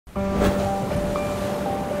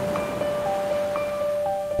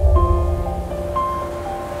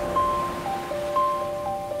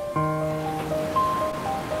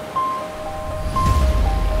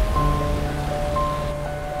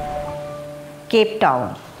Cape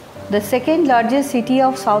Town. The second largest city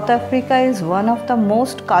of South Africa is one of the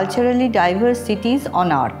most culturally diverse cities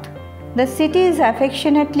on earth. The city is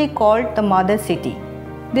affectionately called the Mother City.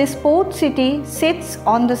 This port city sits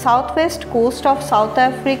on the southwest coast of South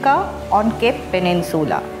Africa on Cape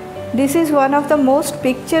Peninsula. This is one of the most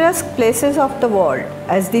picturesque places of the world,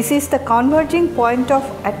 as this is the converging point of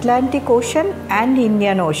Atlantic Ocean and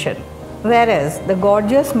Indian Ocean, whereas the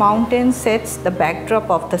gorgeous mountain sets the backdrop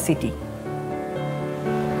of the city.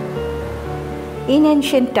 In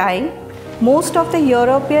ancient time, most of the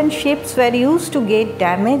European ships were used to get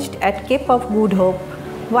damaged at Cape of Good Hope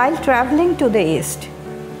while traveling to the east.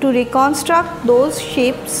 To reconstruct those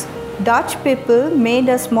ships, Dutch people made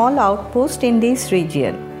a small outpost in this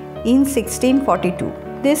region in 1642.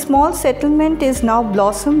 This small settlement is now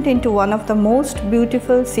blossomed into one of the most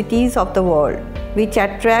beautiful cities of the world, which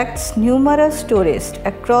attracts numerous tourists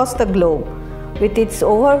across the globe with its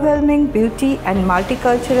overwhelming beauty and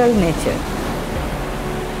multicultural nature.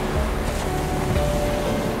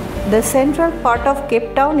 The central part of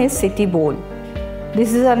Cape Town is City Bowl.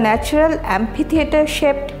 This is a natural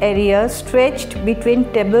amphitheatre-shaped area stretched between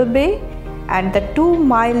Table Bay and the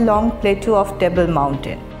 2-mile-long plateau of Table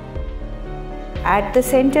Mountain. At the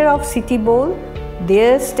center of City Bowl,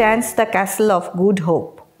 there stands the Castle of Good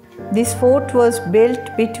Hope. This fort was built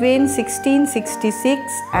between 1666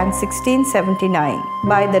 and 1679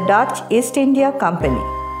 by the Dutch East India Company.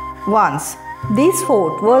 Once, this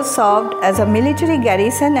fort was served as a military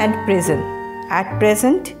garrison and prison. At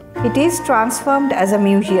present, it is transformed as a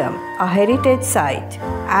museum, a heritage site,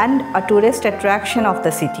 and a tourist attraction of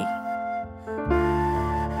the city.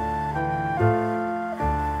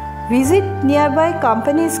 Visit nearby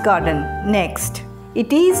Company's Garden next.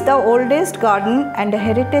 It is the oldest garden and a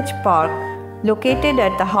heritage park located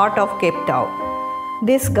at the heart of Cape Town.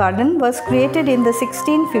 This garden was created in the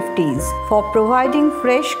 1650s for providing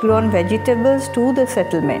fresh grown vegetables to the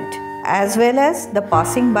settlement, as well as the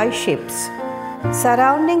passing by ships.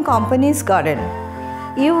 Surrounding Company's Garden,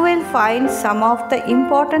 you will find some of the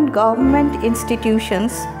important government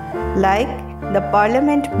institutions like the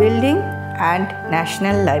Parliament Building and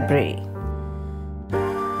National Library.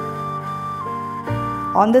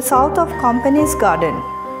 On the south of Company's Garden,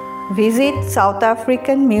 visit South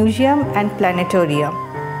African Museum and Planetarium.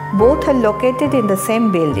 Both are located in the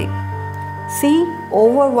same building. See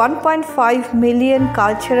over 1.5 million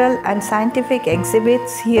cultural and scientific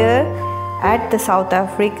exhibits here at the South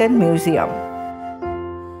African Museum.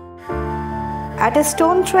 At a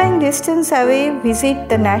stone throwing distance away, visit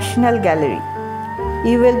the National Gallery.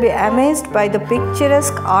 You will be amazed by the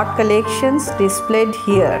picturesque art collections displayed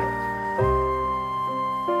here.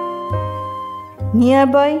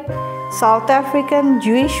 Nearby, South African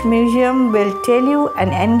Jewish Museum will tell you an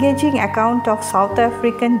engaging account of South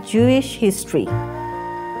African Jewish history.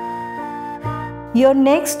 Your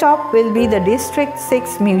next stop will be the District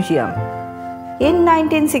 6 Museum. In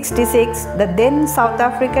 1966, the then South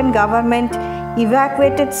African government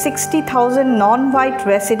evacuated 60,000 non-white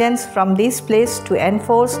residents from this place to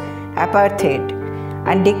enforce apartheid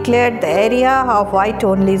and declared the area a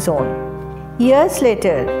white-only zone. Years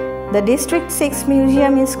later, the District 6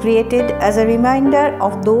 Museum is created as a reminder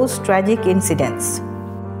of those tragic incidents.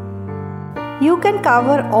 You can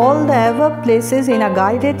cover all the above places in a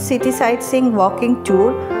guided city sightseeing walking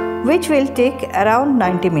tour, which will take around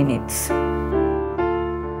 90 minutes.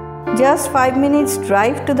 Just 5 minutes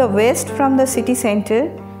drive to the west from the city center,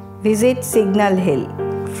 visit Signal Hill.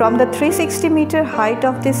 From the 360-meter height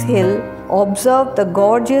of this hill, observe the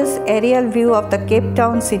gorgeous aerial view of the Cape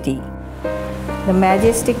Town city, the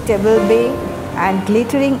majestic Table Bay and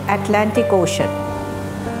glittering Atlantic Ocean.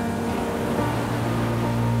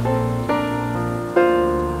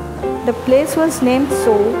 The place was named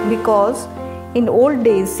so because in old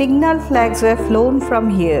days signal flags were flown from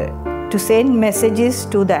here to send messages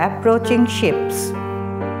to the approaching ships.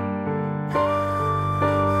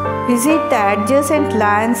 Visit the adjacent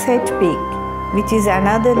Lion's Head Peak, which is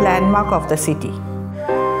another landmark of the city.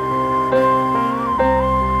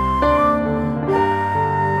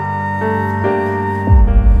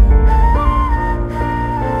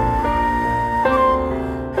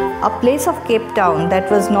 A place of Cape Town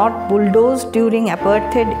that was not bulldozed during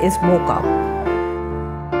apartheid is Mocha.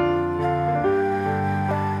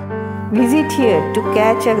 Visit here to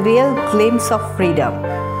catch a real glimpse of freedom.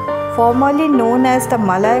 Formerly known as the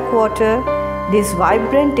Malay Quarter, this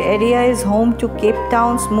vibrant area is home to Cape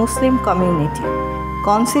Town's Muslim community,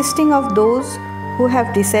 consisting of those who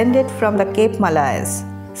have descended from the Cape Malays,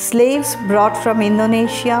 slaves brought from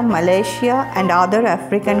Indonesia, Malaysia and other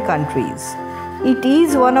African countries. It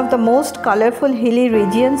is one of the most colorful hilly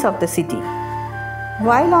regions of the city.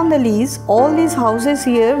 While on the lease, all these houses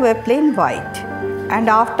here were plain white, and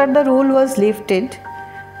after the rule was lifted,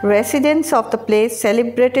 residents of the place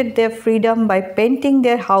celebrated their freedom by painting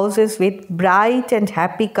their houses with bright and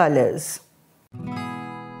happy colors.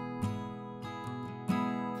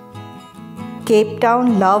 Cape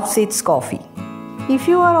Town loves its coffee. If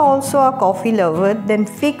you are also a coffee lover, then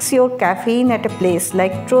fix your caffeine at a place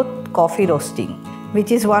like Truth Coffee Roasting,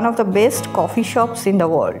 which is one of the best coffee shops in the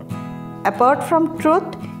world. Apart from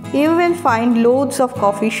Truth, you will find loads of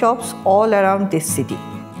coffee shops all around this city.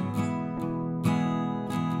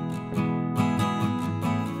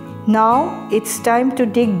 Now it's time to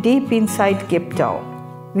dig deep inside Cape Town.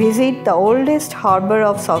 Visit the oldest harbour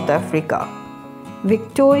of South Africa,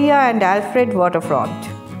 Victoria and Alfred waterfront.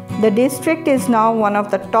 The district is now one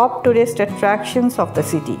of the top tourist attractions of the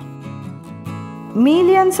city.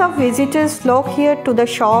 Millions of visitors flock here to the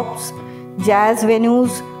shops, jazz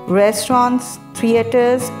venues, restaurants,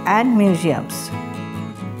 theatres and museums.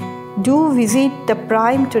 Do visit the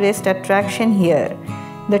prime tourist attraction here,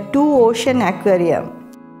 the Two Ocean Aquarium,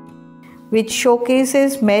 which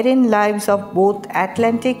showcases marine lives of both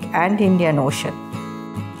Atlantic and Indian Ocean.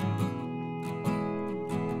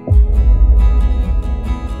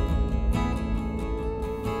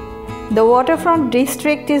 The waterfront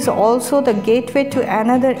district is also the gateway to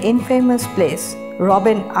another infamous place,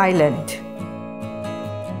 Robben Island.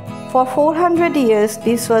 For 400 years,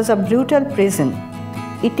 this was a brutal prison.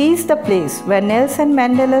 It is the place where Nelson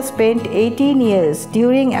Mandela spent 18 years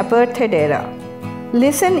during apartheid era.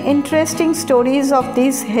 Listen interesting stories of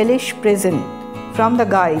this hellish prison from the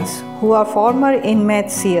guides who are former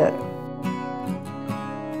inmates here.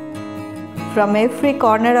 From every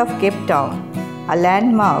corner of Cape Town, a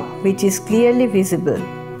landmark which is clearly visible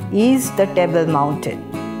is the Table Mountain.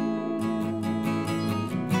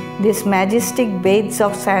 This majestic beds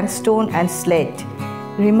of sandstone and slate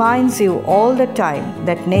reminds you all the time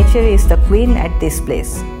that nature is the queen at this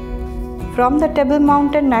place. From the Table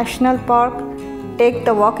Mountain National Park, take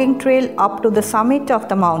the walking trail up to the summit of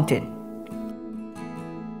the mountain,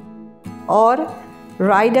 or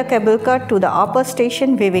ride a cable car to the upper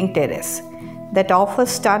station viewing terrace that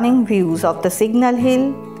offers stunning views of the Signal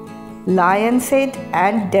Hill, Lion's Head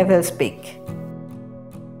and Devil's Peak.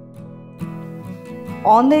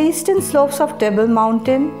 On the eastern slopes of Table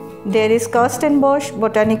Mountain, there is Kirstenbosch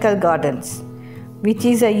Botanical Gardens, which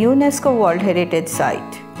is a UNESCO World Heritage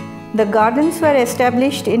Site. The gardens were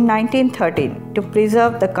established in 1913 to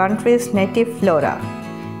preserve the country's native flora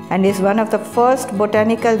and is one of the first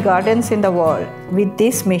botanical gardens in the world with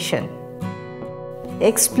this mission.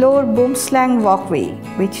 Explore Boomslang Walkway,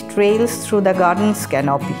 which trails through the garden's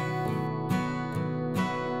canopy.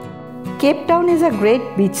 Cape Town is a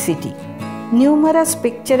great beach city. Numerous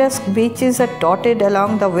picturesque beaches are dotted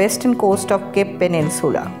along the western coast of Cape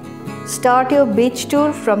Peninsula. Start your beach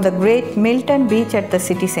tour from the great Milton Beach at the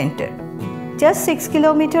city centre. Just 6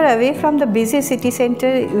 km away from the busy city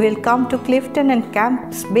centre, you will come to Clifton and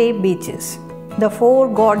Camps Bay beaches. The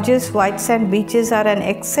 4 gorgeous white sand beaches are an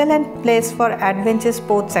excellent place for adventure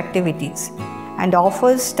sports activities and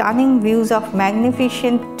offers stunning views of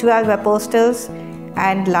magnificent 12 apostles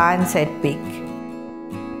and Lion's Head Peak.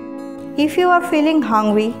 If you are feeling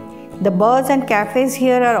hungry, the bars and cafes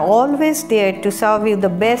here are always there to serve you the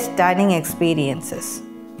best dining experiences.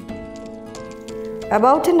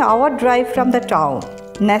 About an hour drive from the town,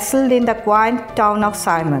 nestled in the quiet town of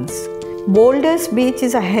Simons, Boulders Beach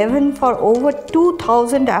is a heaven for over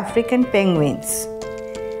 2,000 African penguins.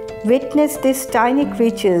 Witness these tiny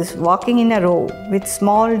creatures walking in a row with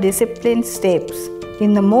small disciplined steps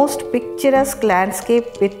in the most picturesque landscape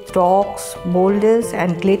with rocks, boulders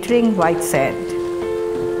and glittering white sand.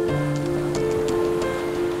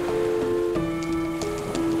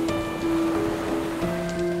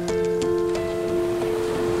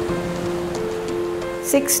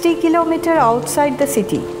 "60 km outside the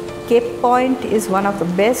city, Cape Point is one of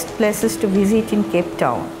the best places to visit in Cape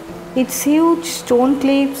Town. Its huge stone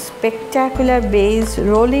cliffs, spectacular bays,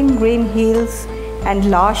 rolling green hills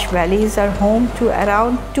and lush valleys are home to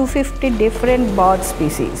around 250 different bird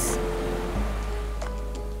species.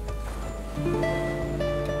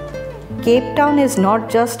 Cape Town is not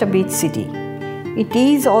just a beach city. It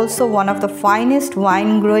is also one of the finest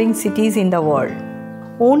wine-growing cities in the world.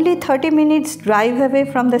 Only 30 minutes drive away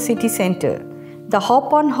from the city center, the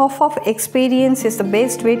hop-on hop-off experience is the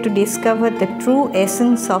best way to discover the true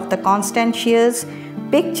essence of the Constantia's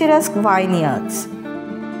picturesque vineyards.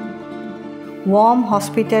 Warm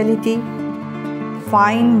hospitality,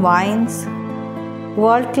 fine wines,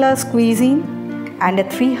 world-class cuisine, and a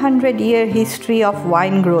 300-year history of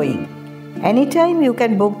wine growing. Anytime you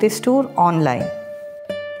can book this tour online.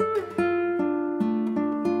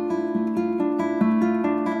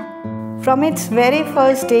 From its very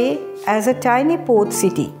first day as a tiny port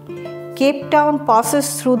city, Cape Town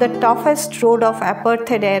passes through the toughest road of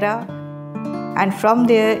apartheid era, and from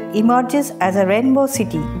there emerges as a rainbow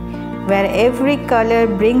city where every color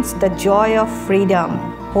brings the joy of freedom,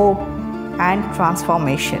 hope, and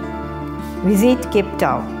transformation. Visit Cape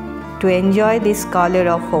Town to enjoy this color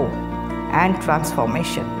of hope and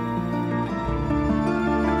transformation.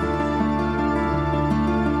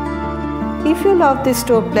 If you love this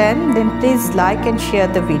tour plan, then please like and share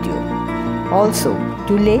the video. Also,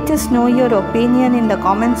 do let us know your opinion in the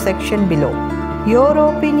comment section below. Your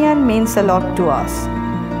opinion means a lot to us.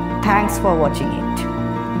 Thanks for watching it.